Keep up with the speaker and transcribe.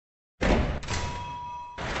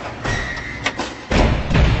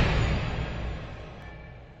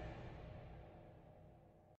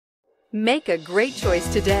Make a great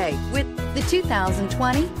choice today with the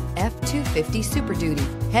 2020 F-250 Super Duty.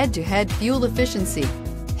 Head-to-head fuel efficiency,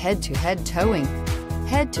 head-to-head towing,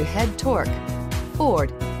 head-to-head torque.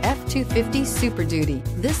 Ford F-250 Super Duty.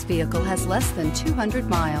 This vehicle has less than 200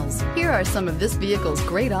 miles. Here are some of this vehicle's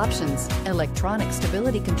great options: electronic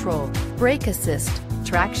stability control, brake assist,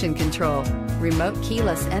 traction control, remote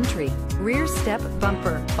keyless entry, rear step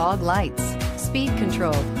bumper, fog lights, speed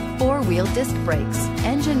control, four-wheel disc brakes,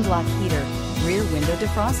 engine block heater, rear window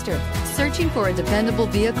defroster. Searching for a dependable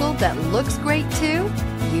vehicle that looks great too?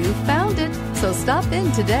 You found it, so stop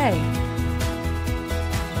in today.